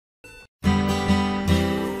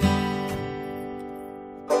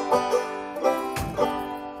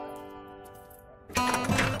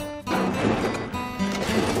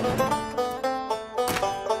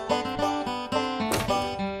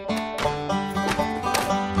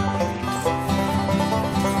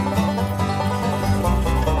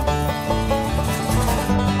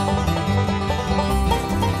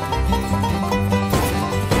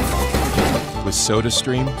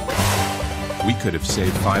SodaStream, we could have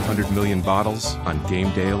saved 500 million bottles on game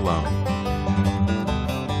day alone.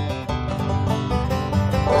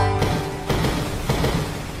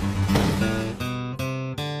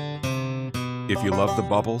 If you love the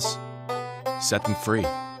bubbles, set them free.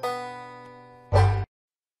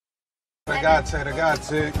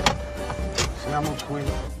 Ragazzi. Siamo qui.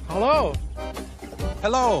 Hello.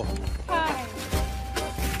 Hello. Hi.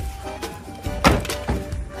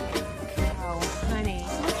 Oh, honey.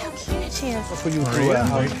 Look how cute she is. For you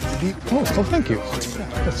Oh, thank you.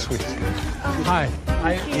 That's sweet. Hi.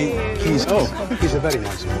 He's a very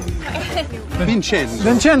nice man.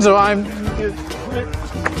 Vincenzo, I'm...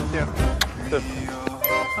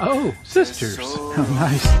 Oh, sisters. How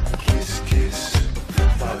nice.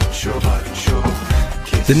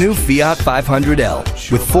 The new Fiat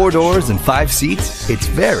 500L. With 4 doors and 5 seats, it's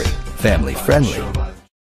very family-friendly.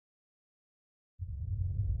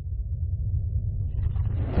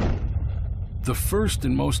 The first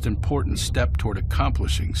and most important step toward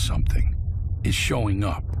accomplishing something is showing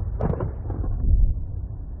up.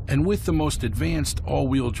 And with the most advanced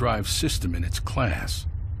all-wheel drive system in its class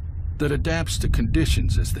that adapts to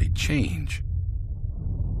conditions as they change,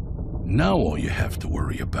 now all you have to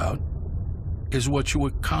worry about is what you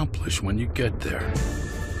accomplish when you get there.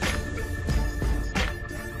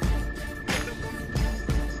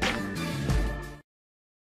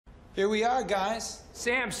 Here we are, guys.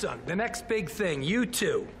 Samsung, the next big thing. You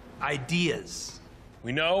two, ideas.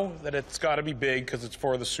 We know that it's got to be big because it's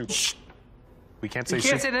for the Super. Shh. We can't say. You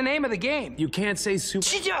can't say the name of the game. You can't say Super.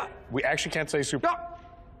 Shut. We actually can't say Super. No,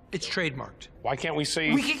 it's trademarked. Why can't we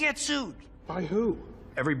say? We could get sued. By who?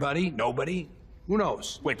 Everybody? Nobody? Who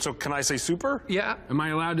knows? Wait, so can I say Super? Yeah. Am I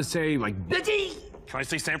allowed to say like? The D. Can I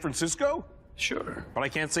say San Francisco? Sure. But I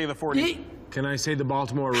can't say the 40. Can I say the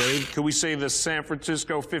Baltimore Raid? Could we say the San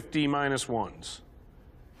Francisco 50-1s?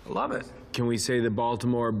 Love it. Can we say the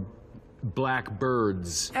Baltimore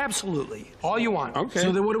Blackbirds? Absolutely. All you want. Okay.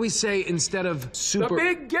 So then what do we say instead of Super? The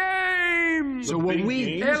big game! So what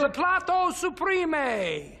we... El Plato Supreme!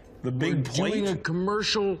 The big plate? Doing a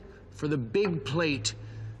commercial for the big plate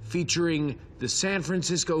featuring the San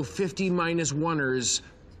Francisco 50-1ers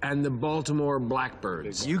and the Baltimore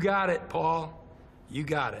Blackbirds. You got it, Paul. You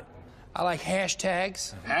got it. I like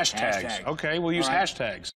hashtags. Hashtags. Okay, we'll use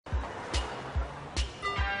hashtags.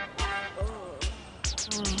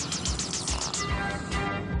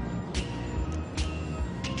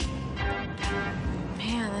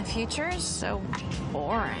 Man, the future is so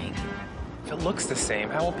boring. If it looks the same,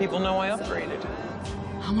 how will people know I upgraded?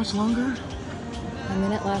 How much longer? A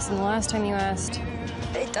minute less than the last time you asked.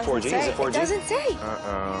 It doesn't 4G? say. Is it 4G? It doesn't say.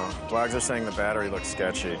 Uh-oh. Blogs are saying the battery looks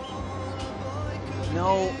sketchy.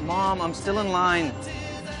 No, Mom, I'm still in line.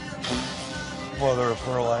 Mother of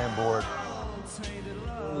pearl, I am bored.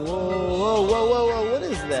 Whoa, what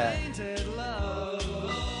is that?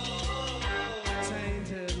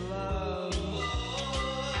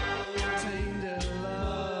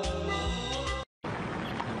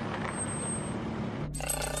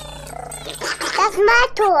 That's my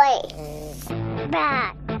toy.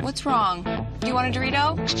 Bad. What's wrong? Do you want a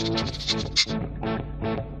Dorito?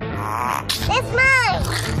 It's mine.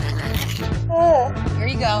 Here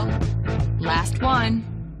you go. Last one.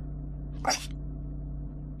 That's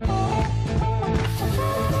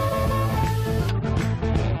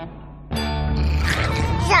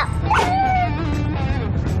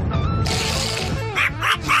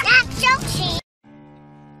so cheap.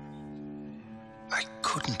 I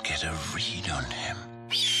couldn't get a read on him.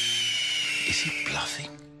 Is he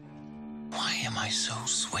bluffing? Why am I so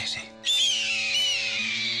sweaty?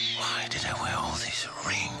 Why did I wear all these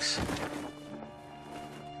rings?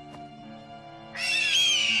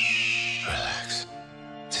 Relax.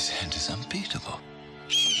 This hand is unbeatable.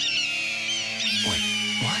 Wait,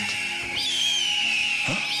 what?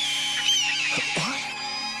 Huh? What?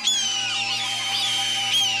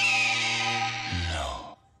 No.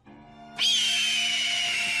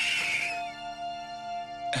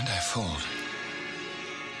 And I fold.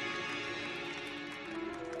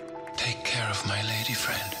 Take care of my lady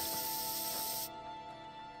friend.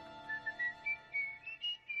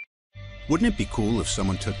 Wouldn't it be cool if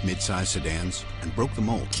someone took mid-size sedans and broke the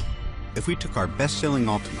mold? If we took our best-selling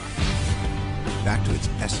Altima back to its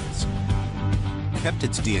essence, kept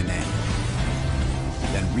its DNA,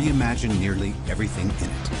 then reimagined nearly everything in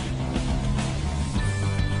it.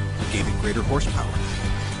 Gave it greater horsepower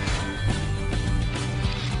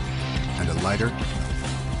and a lighter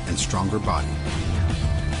and stronger body.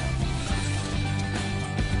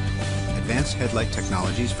 Advanced headlight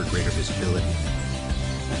technologies for greater visibility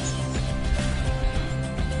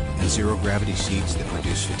and zero-gravity seats that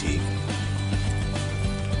reduce fatigue?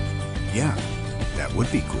 Yeah, that would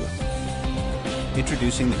be cool.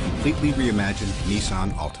 Introducing the completely reimagined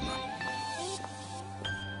Nissan Altima.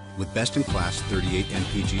 With best-in-class 38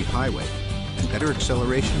 mpg highway and better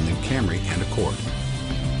acceleration than Camry and Accord.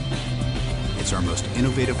 It's our most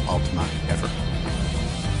innovative Altima ever.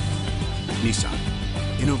 Nissan.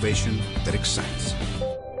 Innovation that excites.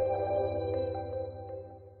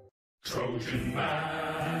 Trojan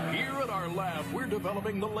Man. Here at our lab, we're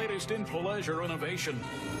developing the latest in pleasure innovation,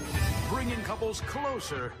 bringing couples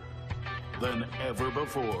closer than ever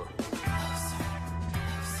before.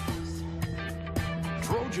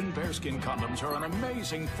 Trojan bearskin condoms are an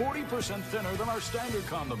amazing 40% thinner than our standard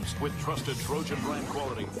condoms, with trusted Trojan brand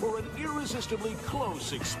quality for an irresistibly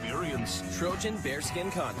close experience. Trojan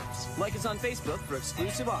bearskin condoms. Like us on Facebook for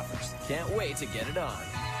exclusive offers. Can't wait to get it on.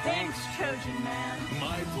 Thanks, Trojan Man.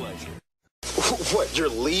 My pleasure. What, you're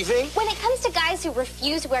leaving? When it comes to guys who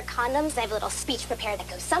refuse to wear condoms, I have a little speech prepared that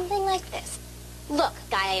goes something like this. Look,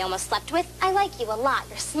 guy I almost slept with, I like you a lot.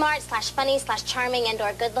 You're smart, /funny, /charming,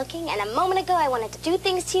 and/or good-looking, and a moment ago I wanted to do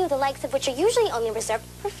things to you, the likes of which are usually only reserved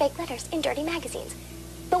for fake letters in dirty magazines.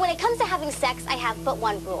 But when it comes to having sex, I have but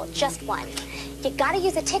one rule, just one. You gotta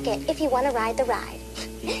use a ticket if you want to ride the ride.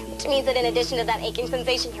 Which means that in addition to that aching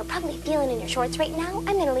sensation you're probably feeling in your shorts right now,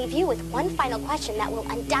 I'm gonna leave you with one final question that will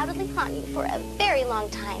undoubtedly haunt you for a very long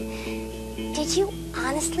time. Did you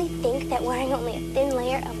honestly think that wearing only a thin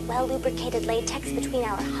layer of well-lubricated latex between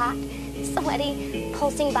our hot, sweaty,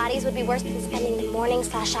 pulsing bodies would be worse than spending the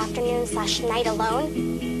morning/afternoon/night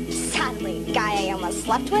alone? Sadly, guy I almost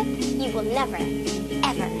slept with, you will never,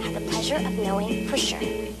 ever have the pleasure of knowing for sure.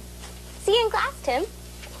 See you in class, Tim.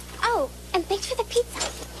 Oh, and thanks for the pizza.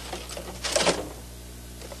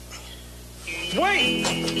 Wait!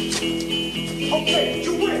 Okay,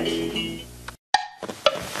 you win!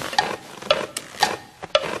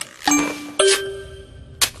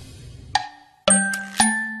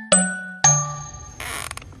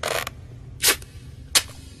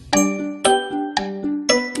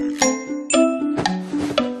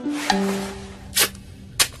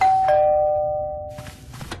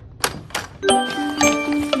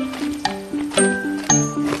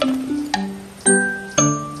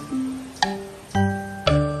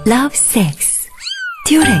 Love 6.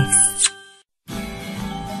 Durex.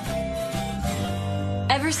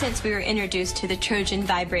 Ever since we were introduced to the Trojan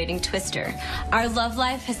vibrating twister, our love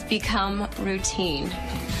life has become routine.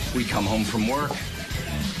 We come home from work,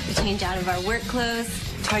 We change out of our work clothes,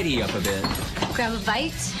 tidy up a bit, grab a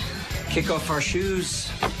bite, kick off our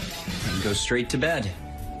shoes, and go straight to bed.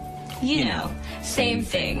 You know, same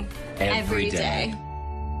thing every day.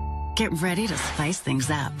 Get ready to spice things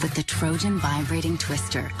up with the Trojan Vibrating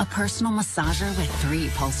Twister, a personal massager with 3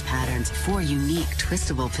 pulse patterns, 4 unique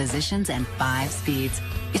twistable positions, and 5 speeds.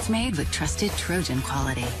 It's made with trusted Trojan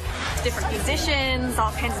quality. Different positions,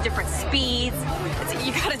 all kinds of different speeds.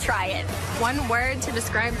 You gotta try it. One word to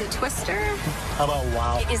describe the twister? How about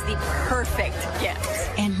wow? It is the perfect gift.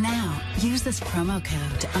 And now, use this promo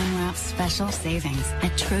code to unwrap special savings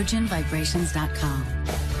at TrojanVibrations.com.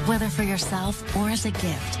 Whether for yourself or as a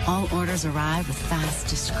gift, all orders arrive with fast,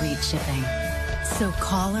 discreet shipping. So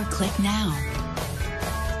call or click now.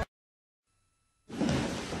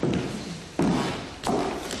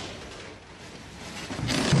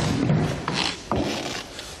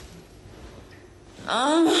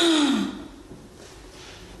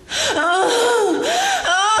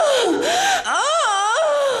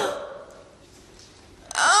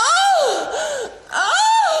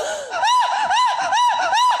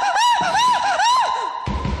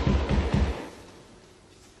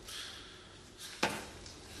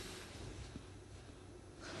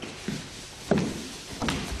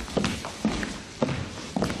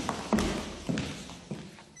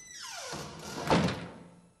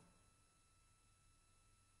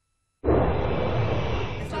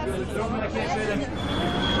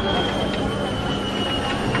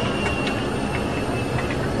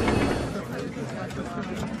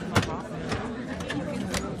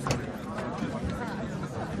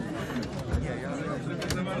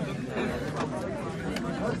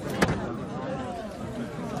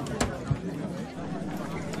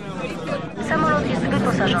 Samolot jest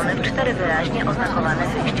wyposażony w 4 wyraźnie oznakowane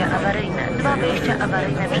wyjścia awaryjne, 2 wyjścia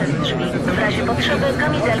awaryjne przez drzwi. W razie potrzeby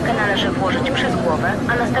kamizelkę należy włożyć przez głowę,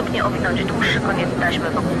 a następnie owinąć dłuższy koniec taśmy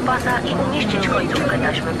wokół pasa i umieścić końcówkę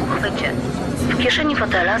taśmy w uchwycie. W kieszeni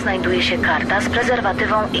fotela znajduje się karta z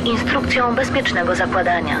prezerwatywą i instrukcją bezpiecznego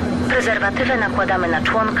zakładania. Prezerwatywę nakładamy na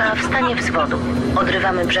członka w stanie wzwodu.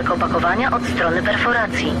 Odrywamy brzeg opakowania od strony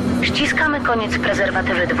perforacji. Ściskamy koniec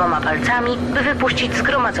prezerwatywy 2 palcami, by wypuścić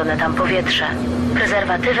zgromadzone tam powietrze.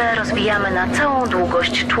 Prezerwatywę rozwijamy na całą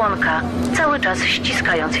długość członka, cały czas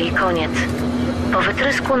ściskając jej koniec. Po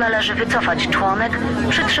wytrysku należy wycofać członek,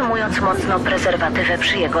 przytrzymując mocno prezerwatywę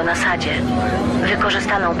przy jego nasadzie.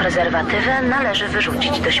 Wykorzystaną prezerwatywę należy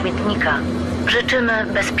wyrzucić do śmietnika. Życzymy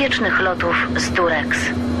bezpiecznych lotów z Durex.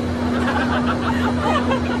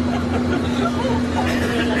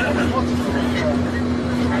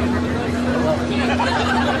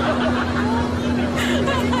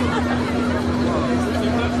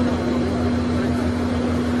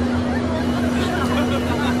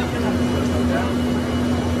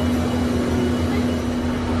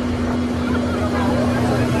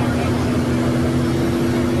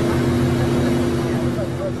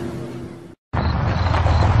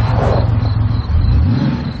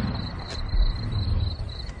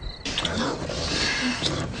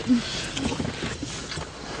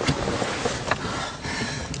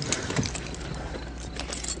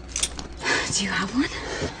 Do you have one?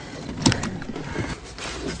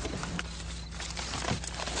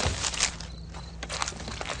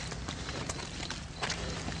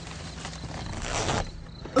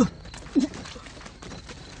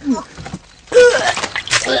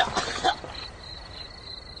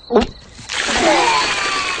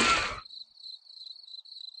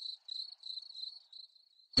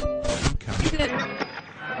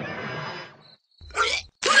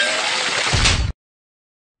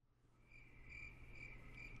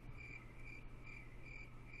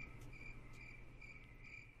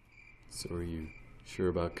 So are you sure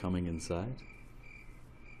about coming inside?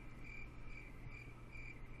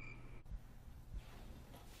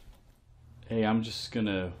 Hey, I'm just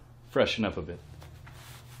gonna freshen up a bit.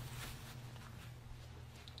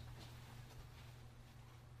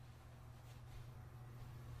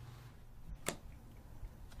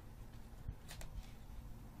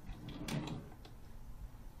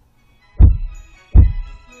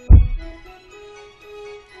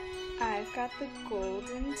 I've got the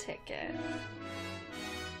golden ticket.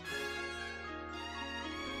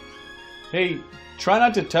 Hey, try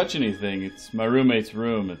not to touch anything. It's my roommate's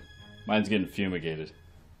room and mine's getting fumigated.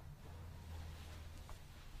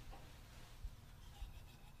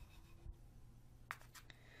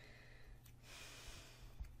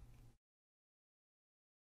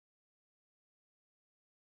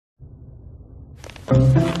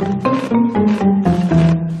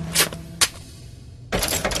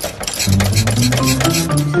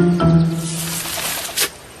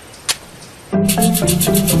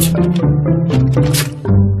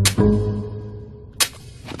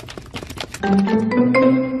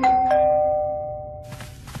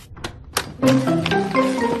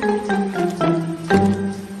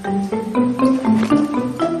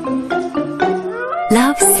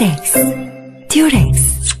 Love 6.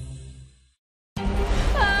 Durex.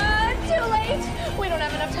 Too late. We don't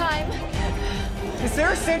have enough time. Is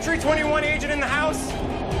there a Century 21 agent in the house?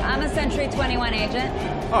 I'm a Century 21 agent.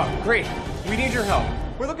 Oh, great. We need your help.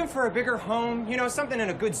 We're looking for a bigger home, you know, something in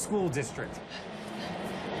a good school district.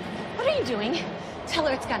 What are you doing? Tell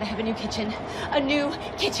her it's gotta have a new kitchen. A new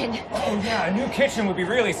kitchen. Oh, yeah, a new kitchen would be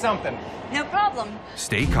really something. No problem.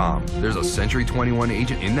 Stay calm. There's a Century 21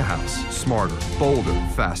 agent in the house. Smarter, bolder,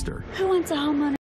 faster. Who wants a homeowner?